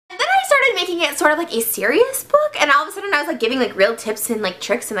making it sort of like a serious book, and all of a sudden I was like giving like real tips and like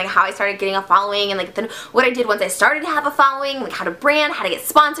tricks and like how I started getting a following, and like then what I did once I started to have a following, like how to brand, how to get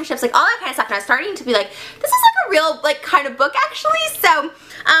sponsorships, like all that kind of stuff. And I was starting to be like, this is like a real like kind of book actually. So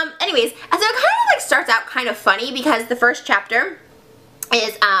anyways, and so it kind of like starts out kind of funny because the first chapter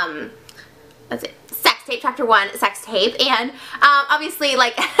is let's see, sex tape, chapter 1, sex tape, and obviously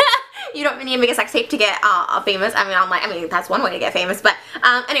like you don't need to make a sex tape to get famous. I mean, online, I mean, that's one way to get famous, but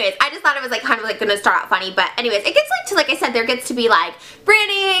anyways, I just thought it was like kind of like gonna start out funny, but anyways, it gets like to, like I said, there gets to be like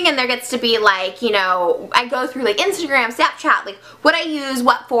branding, and there gets to be like, you know, I go through like Instagram, Snapchat, like what I use,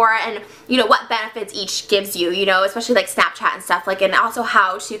 what for, and you know, what benefits each gives you, you know, especially like Snapchat and stuff, like, and also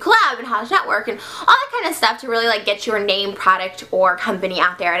how to collab and how to network and all that kind of stuff to really like get your name, product, or company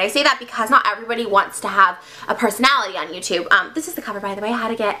out there. And I say that because not everybody wants to have a personality on YouTube. This is the cover, by the way, how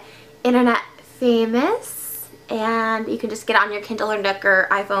to get internet famous, and you can just get it on your Kindle or Nook or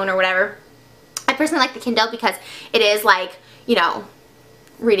iPhone or whatever. I personally like the Kindle because it is like, you know,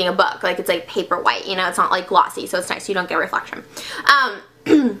 reading a book. Like, it's like paper white, you know, it's not like glossy, so it's nice, you don't get reflection.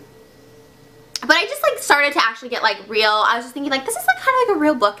 But I just like started to actually get like real, I was just thinking like, this is like kind of like a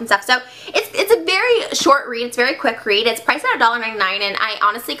real book and stuff. So it's a very short read, it's a very quick read. It's priced at $1.99, and I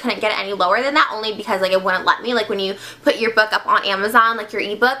honestly couldn't get it any lower than that, only because like it wouldn't let me. Like when you put your book up on Amazon, like your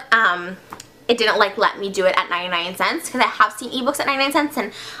ebook, it didn't like let me do it at 99 cents, because I have seen ebooks at 99 cents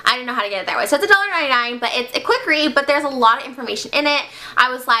and I didn't know how to get it that way. So it's $1.99, but it's a quick read, but there's a lot of information in it. I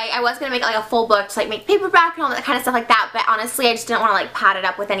was gonna make it like a full book to like make paperback and all that kind of stuff like that, but honestly I just didn't want to like pad it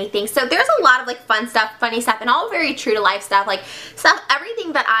up with anything. So there's a lot of like fun stuff, funny stuff, and all very true to life stuff, like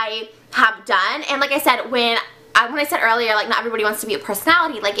everything that I have done. And like I said, when I said earlier, like not everybody wants to be a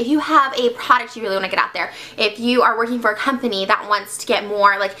personality. Like if you have a product you really want to get out there, if you are working for a company that wants to get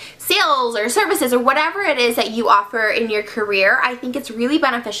more like sales or services or whatever it is that you offer in your career, I think it's really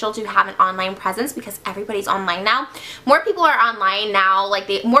beneficial to have an online presence, because everybody's online now. More people are online now, like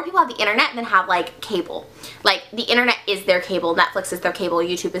more people have the internet than have like cable. Like the internet is their cable, Netflix is their cable,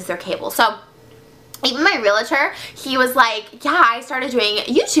 YouTube is their cable. So even my realtor, he was like, yeah, I started doing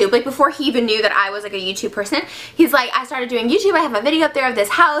YouTube, like before he even knew that I was like a YouTube person. He's like, I started doing YouTube, I have a video up there of this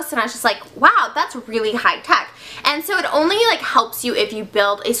house, and I was just like, wow, that's really high tech. And so it only like helps you if you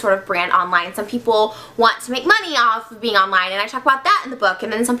build a sort of brand online. Some people want to make money off of being online, and I talk about that in the book,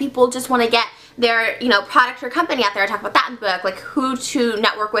 and then some people just want to get their, you know, product or company out there. I talk about that in the book, like who to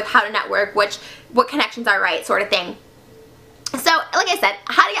network with, how to network, what connections are right, sort of thing. So, like I said,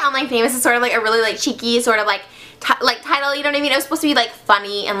 How to Get Online Famous is sort of like a really like cheeky sort of like title, you know what I mean? It was supposed to be like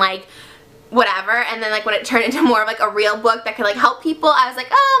funny and like whatever, and then like when it turned into more of like a real book that could like help people, I was like,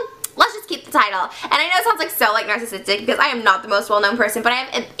 oh, let's just keep the title. And I know it sounds like so like narcissistic, because I am not the most well-known person, but I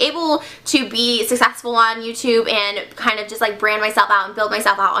am able to be successful on YouTube and kind of just like brand myself out and build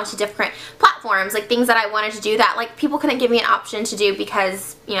myself out onto different platforms, like things that I wanted to do that like people couldn't give me an option to do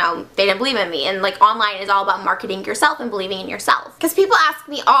because, you know, they didn't believe in me. And like online is all about marketing yourself and believing in yourself. Because people ask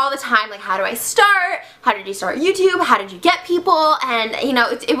me all the time, like, how do I start? How did you start YouTube? How did you get people? And you know,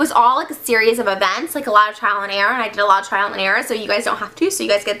 it was all like a series of events, like a lot of trial and error, and I did a lot of trial and error, so you guys don't have to, so you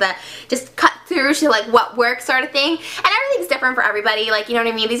guys get the just cut through to like what works sort of thing. And everything's different for everybody, like, you know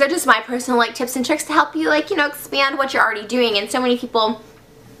what I mean? These are just my personal like tips and tricks to help you like, you know, expand what you're already doing. And so many people,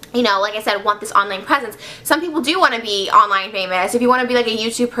 you know, like I said, want this online presence. Some people do want to be online famous, if you want to be like a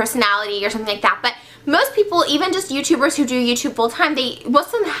YouTube personality or something like that, but most people, even just YouTubers who do YouTube full time,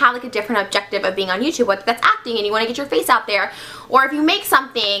 most of them have like a different objective of being on YouTube, whether that's acting and you want to get your face out there, or if you make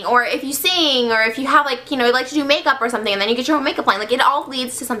something, or if you sing, or if you have like, you know, like to do makeup or something, and then you get your own makeup line. Like it all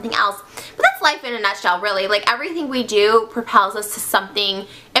leads to something else. But that's life in a nutshell, really. Like everything we do propels us to something,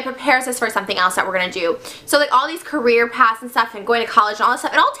 it prepares us for something else that we're going to do. So like all these career paths and stuff and going to college and all this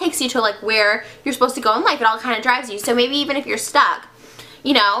stuff, it all takes you to like where you're supposed to go in life. It all kind of drives you. So maybe even if you're stuck,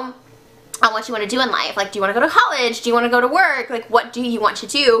 you know, on what you want to do in life. Like, do you want to go to college? Do you want to go to work? Like, what do you want to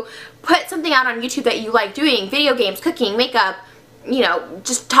do? Put something out on YouTube that you like doing. Video games, cooking, makeup, you know,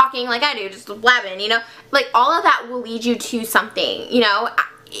 just talking like I do, just blabbing, you know. Like, all of that will lead you to something, you know,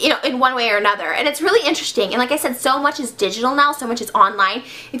 in one way or another. And it's really interesting. And like I said, so much is digital now, so much is online.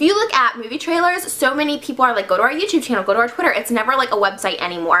 If you look at movie trailers, so many people are like, go to our YouTube channel, go to our Twitter. It's never like a website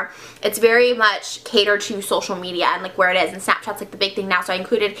anymore. It's very much catered to social media and like where it is. And Snapchat's like the big thing now, so I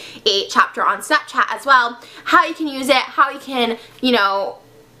included a chapter on Snapchat as well. How you can use it, how you can, you know,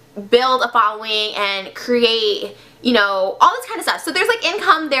 build a following and create, you know, all this kind of stuff. So there's like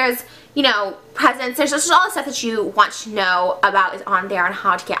income, there's, you know, presence, there's just all the stuff that you want to know about is on there on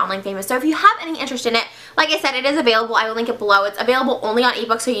how to get online famous. So if you have any interest in it, like I said, it is available. I will link it below. It's available only on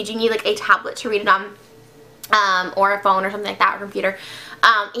ebook, so you do need like a tablet to read it on, or a phone or something like that, or computer.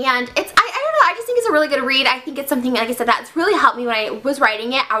 And I know, I just think it's a really good read. I think it's something, like I said, that's really helped me when I was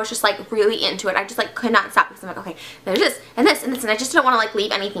writing it. I was just like really into it. I just like could not stop because I'm like, okay, there's this and this and this, and I just don't want to like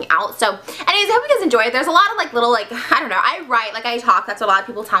leave anything out. So anyways, I hope you guys enjoy it. There's a lot of like little, like, I don't know, I write like I talk, that's what a lot of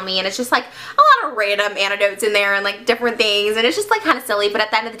people tell me, and it's just like a lot of random anecdotes in there and like different things, and it's just like kind of silly, but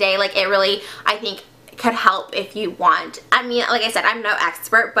at the end of the day, like it really, I think, could help if you want. I mean, like I said, I'm no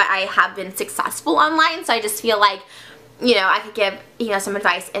expert, but I have been successful online, so I just feel like, you know, I could give, you know, some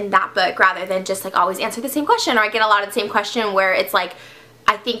advice in that book rather than just like always answer the same question, or I get a lot of the same question where it's like,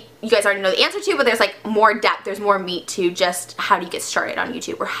 I think you guys already know the answer to, but there's like more depth, there's more meat to just how do you get started on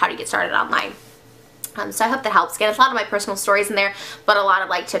YouTube or how do you get started online. So I hope that helps. Again, it's a lot of my personal stories in there, but a lot of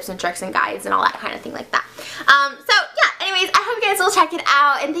like tips and tricks and guides and all that kind of thing like that. So yeah, anyways, I hope you guys will check it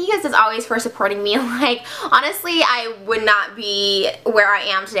out, and thank you guys as always for supporting me. Like, honestly, I would not be where I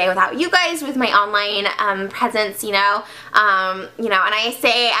am today without you guys with my online presence, you know. And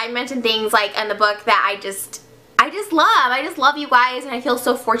I mentioned things like in the book that I just love you guys, and I feel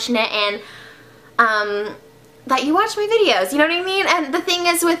so fortunate and that you watch my videos, you know what I mean? And the thing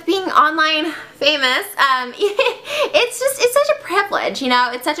is, with being online famous, it's such a privilege, you know?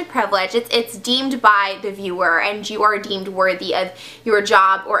 It's such a privilege. It's deemed by the viewer, and you are deemed worthy of your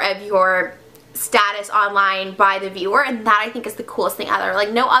job or of your status online by the viewer, and that I think is the coolest thing ever.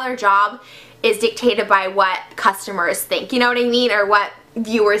 Like, no other job is dictated by what customers think, you know what I mean? Or what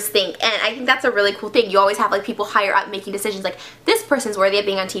viewers think, and I think that's a really cool thing. You always have like people higher up making decisions like, this person's worthy of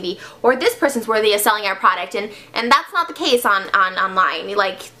being on TV, or this person's worthy of selling our product, and that's not the case on online.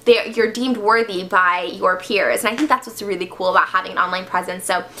 Like, you're deemed worthy by your peers, and I think that's what's really cool about having an online presence.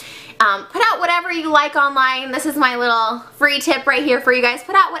 So put out whatever you like online. This is my little free tip right here for you guys.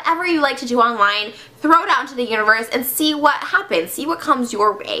 Put out whatever you like to do online, throw it out into the universe, and see what happens. See what comes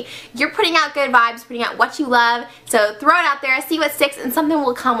your way. You're putting out good vibes, putting out what you love, so throw it out there, see what sticks, and something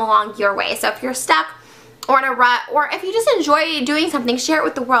will come along your way. So if you're stuck or in a rut, or if you just enjoy doing something, share it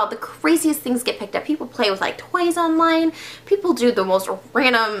with the world. The craziest things get picked up. People play with like toys online. People do the most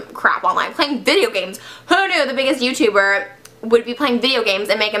random crap online, playing video games. Who knew the biggest YouTuber would be playing video games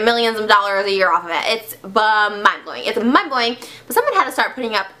and making millions of dollars a year off of it? It's mind-blowing. It's mind-blowing. But someone had to start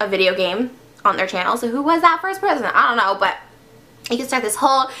putting up a video game on their channel. So who was that first person? I don't know, but you can start this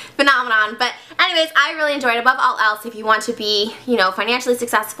whole phenomenon. But anyways, I really enjoyed it. Above all else, if you want to be, you know, financially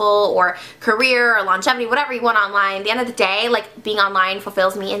successful or career or longevity, whatever you want online, at the end of the day, like, being online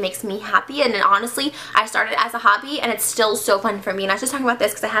fulfills me and makes me happy. And then honestly, I started as a hobby, and it's still so fun for me. And I was just talking about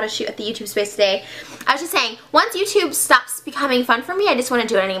this because I had a shoot at the YouTube space today. I was just saying, once YouTube stops becoming fun for me, I just wouldn't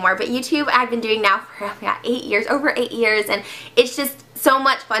do it anymore. But YouTube, I've been doing now for, oh my God, 8 years, over 8 years, and it's just so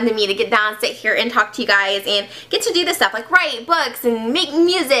much fun to me to get down, sit here, and talk to you guys, and get to do this stuff, like write books, and make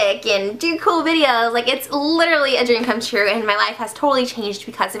music, and do cool videos. Like, it's literally a dream come true, and my life has totally changed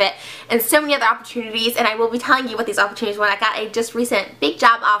because of it, and so many other opportunities, and I will be telling you what these opportunities were. I got a just recent big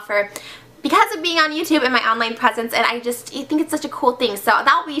job offer because of being on YouTube and my online presence, and I think it's such a cool thing. So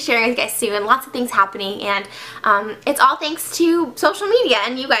that will be sharing with you guys soon. Lots of things happening, and it's all thanks to social media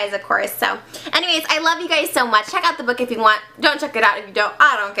and you guys, of course. So anyways, I love you guys so much. Check out the book if you want. Don't check it out if you don't.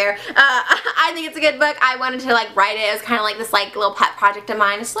 I don't care. I think it's a good book. I wanted to like write it. It was kind of like this like little pet project of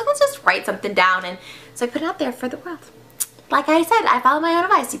mine. It's like, let's just write something down, and so I put it out there for the world. Like I said, I follow my own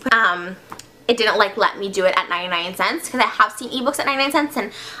advice. You put it didn't like let me do it at 99 cents because I have seen ebooks at 99 cents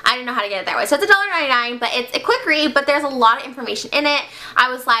and I didn't know how to get it that way. So it's $1.99, but it's a quick read, but there's a lot of information in it. I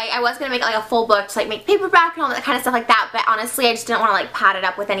was gonna make it like a full book to like make paperback and all that kind of stuff like that, but honestly I just didn't want to like pad it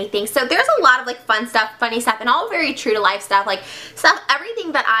up with anything. So there's a lot of like fun stuff, funny stuff, and all very true to life stuff, like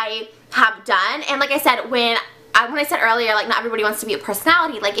everything that I have done. And like I said, when I said earlier, like, not everybody wants to be a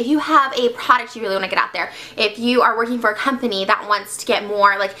personality. Like, if you have a product you really want to get out there, if you are working for a company that wants to get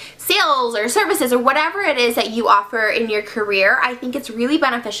more like sales or services or whatever it is that you offer in your career, I think it's really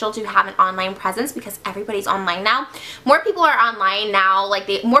beneficial to have an online presence because everybody's online now. More people are online now. Like,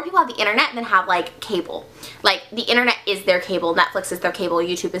 more people have the internet than have like cable. Like, the internet is their cable, Netflix is their cable,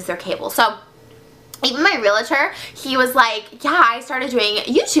 YouTube is their cable. So even my realtor, he was like, yeah, I started doing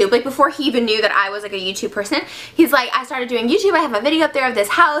YouTube, like before he even knew that I was like a YouTube person. He's like, I started doing YouTube, I have a video up there of this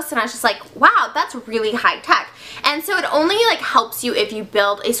house, and I was just like, wow, that's really high tech. And so it only like helps you if you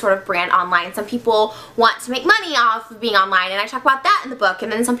build a sort of brand online. Some people want to make money off of being online, and I talk about that in the book,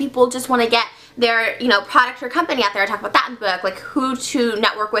 and then some people just want to get their, you know, product or company out there. I talk about that in the book, like who to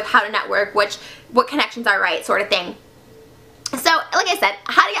network with, how to network, what connections are right, sort of thing. So, like I said,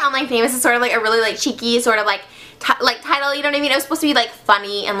 How to Get Online Famous is sort of like a really like cheeky sort of like title, you know what I mean? It was supposed to be like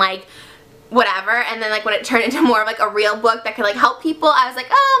funny and like whatever, and then like when it turned into more of like a real book that could like help people, I was like,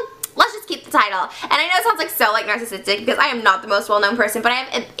 oh, let's just keep the title. And I know it sounds like so like narcissistic because I am not the most well-known person, but I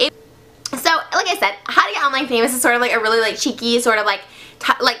have So, like I said, How to Get Online Famous is sort of like a really like cheeky sort of like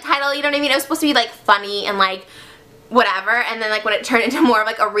title, you know what I mean? It was supposed to be like funny and like whatever, and then like when it turned into more of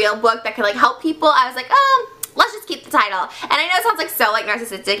like a real book that could like help people, I was like, oh, let's just keep the title. And I know it sounds like so like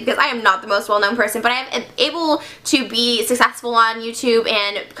narcissistic because I am not the most well-known person, but I am able to be successful on YouTube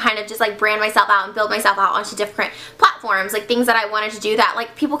and kind of just like brand myself out and build myself out onto different platforms, like things that I wanted to do that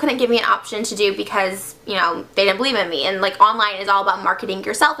like people couldn't give me an option to do because, you know, they didn't believe in me. And like online is all about marketing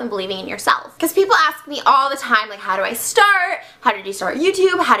yourself and believing in yourself. Because people ask me all the time, like, how do I start? How did you start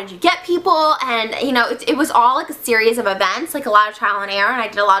YouTube? How did you get people? And you know, it was all like a series of events, like a lot of trial and error, and I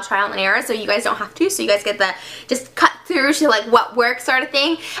did a lot of trial and error, so you guys don't have to, so you guys get the just cut through to like what works sort of thing.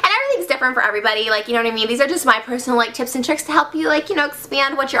 And everything's different for everybody, like, you know what I mean? These are just my personal like tips and tricks to help you like, you know,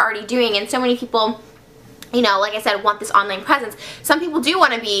 expand what you're already doing. And so many people, you know, like I said, want this online presence. Some people do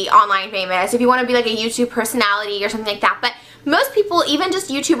want to be online famous, if you want to be like a YouTube personality or something like that, but most people, even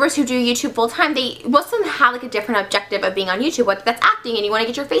just YouTubers who do YouTube full time, most of them have like a different objective of being on YouTube, whether that's acting and you want to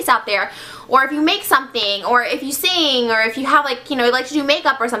get your face out there, or if you make something, or if you sing, or if you have like, you know, like to do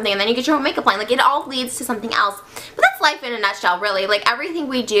makeup or something and then you get your own makeup line, like it all leads to something else. But that's life in a nutshell, really. Like everything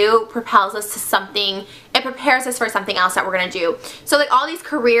we do propels us to something, it prepares us for something else that we're going to do. So like all these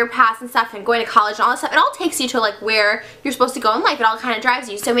career paths and stuff and going to college and all this stuff, it all takes you to like where you're supposed to go in life. It all kind of drives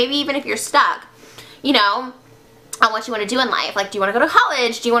you. So maybe even if you're stuck, you know, on what you want to do in life. Like, do you want to go to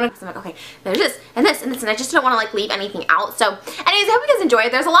college? Do you want to... I'm like, okay, there's this and this and this, and I just don't want to like leave anything out. So anyways, I hope you guys enjoy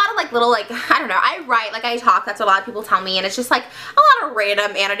it. There's a lot of like little like, I don't know, I write, like I talk, that's what a lot of people tell me, and it's just like a lot of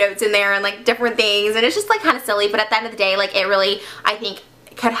random anecdotes in there and like different things, and it's just like kind of silly, but at the end of the day, like it really, I think,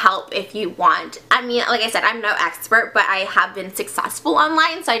 could help if you want. I mean, like I said, I'm no expert, but I have been successful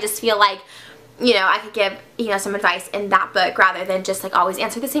online, so I just feel like, you know, I could give, you know, some advice in that book rather than just like always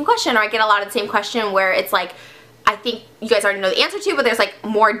answer the same question, or I get a lot of the same question where it's like, I think you guys already know the answer to, but there's like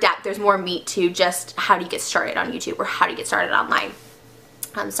more depth, there's more meat to just how do you get started on YouTube or how do you get started online.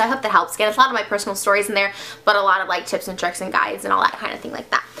 So I hope that helps. Again, it's a lot of my personal stories in there, but a lot of like tips and tricks and guides and all that kind of thing like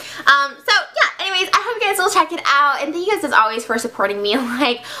that. So yeah, anyways, I hope you guys will check it out, and thank you guys as always for supporting me.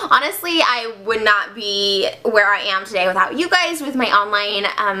 Like honestly, I would not be where I am today without you guys with my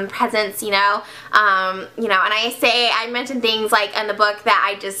online presence, you know. You know, and I mentioned things like in the book that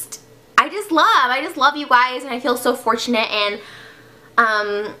I just love you guys, and I feel so fortunate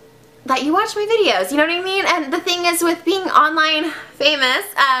and that you watch my videos, you know what I mean? And the thing is with being online famous,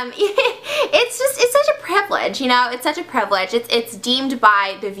 it's such a privilege, you know? It's such a privilege. It's deemed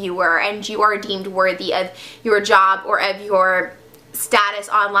by the viewer, and you are deemed worthy of your job or of your status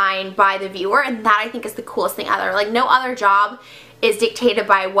online by the viewer, and that I think is the coolest thing ever. Like no other job is dictated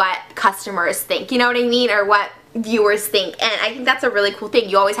by what customers think, you know what I mean? Or what viewers think, and I think that's a really cool thing.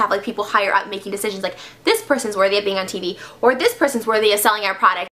 You always have like people higher up making decisions like this person's worthy of being on TV, or this person's worthy of selling our product.